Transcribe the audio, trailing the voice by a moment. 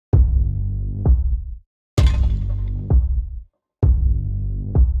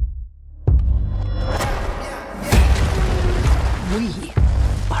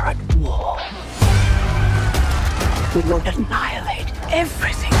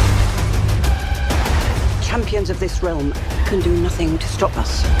champions of this realm can do nothing to stop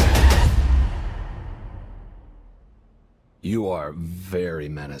us. You are very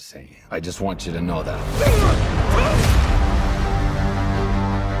menacing. I just want you to know that.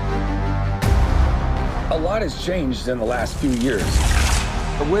 A lot has changed in the last few years.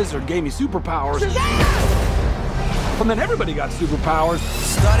 The wizard gave me superpowers. Shazam! And then everybody got superpowers.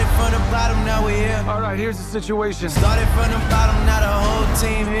 Started from the bottom, now we're here. All right, here's the situation. Started from the bottom, now the whole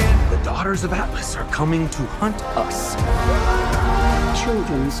team here. The daughters of Atlas are coming to hunt us.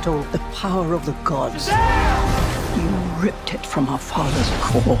 Children stole the power of the gods. You ripped it from our father's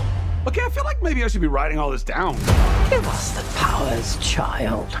core. Okay, I feel like maybe I should be writing all this down. Give us the powers,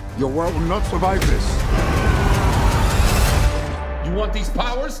 child. Your world will not survive this. You want these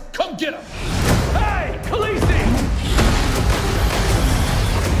powers? Come get them! Hey, Khaleesi!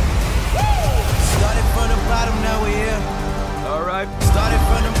 Started from the bottom, now we're here. All right, Started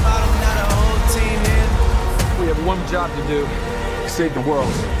from the bottom, now the whole team here. we have one job to do. Save the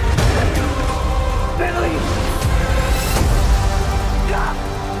world. Billy!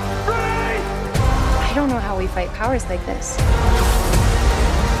 I don't know how we fight powers like this.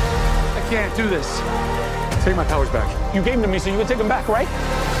 I can't do this. Take my powers back. You gave them to me so you could take them back, right?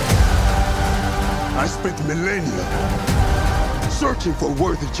 I spent millennia searching for a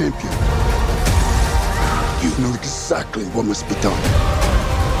worthy champion. You know exactly what must be done.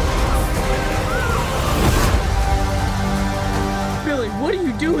 Billy, what are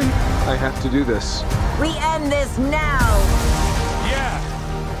you doing? I have to do this. We end this now. Yeah,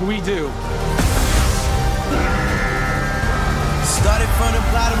 we do. Started from the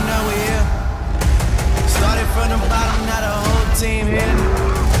bottom,